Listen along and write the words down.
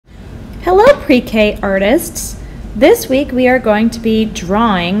Hello pre-K artists! This week we are going to be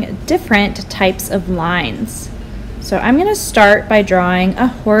drawing different types of lines. So I'm going to start by drawing a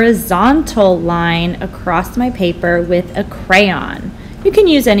horizontal line across my paper with a crayon. You can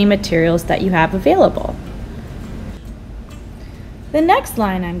use any materials that you have available. The next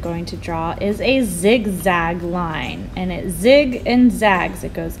line I'm going to draw is a zigzag line, and it zig and zags.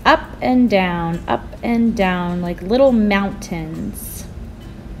 It goes up and down like little mountains.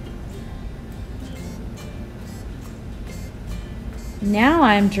 Now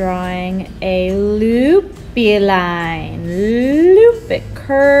I'm drawing a loopy line. Loop, it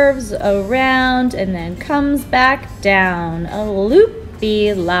curves around and then comes back down. A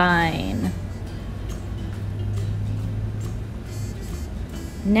loopy line.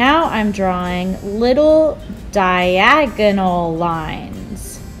 Now I'm drawing little diagonal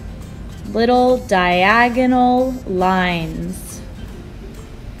lines. Little diagonal lines.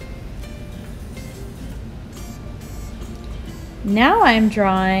 Now I'm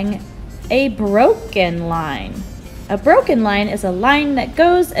drawing a broken line. A broken line is a line that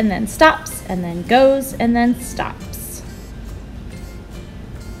goes and then stops and then goes and then stops.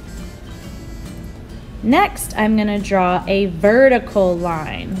 Next, I'm going to draw a vertical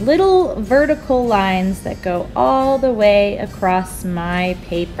line. Little vertical lines that go all the way across my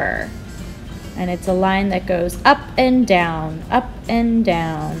paper. And it's a line that goes up and down, up and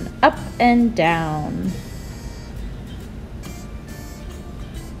down, up and down.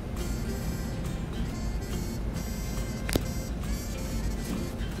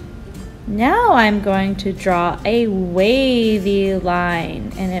 Now I'm going to draw a wavy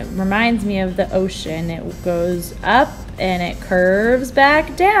line, and it reminds me of the ocean. It goes up and it curves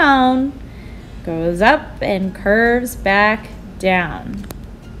back down. Goes up and curves back down.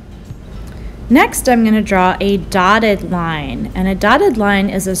 Next, I'm going to draw a dotted line, and a dotted line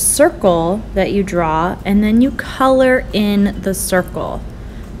is a circle that you draw and then you color in the circle.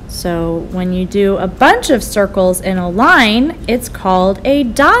 So when you do a bunch of circles in a line, it's called a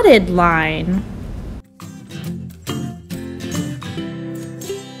dotted line.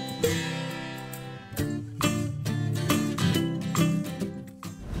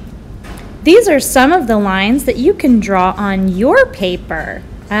 These are some of the lines that you can draw on your paper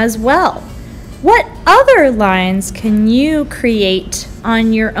as well. What other lines can you create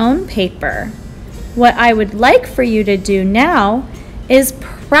on your own paper? What I would like for you to do now is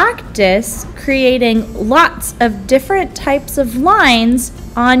practice creating lots of different types of lines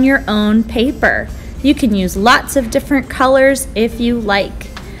on your own paper. You can use lots of different colors if you like.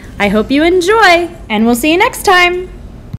 I hope you enjoy, and we'll see you next time.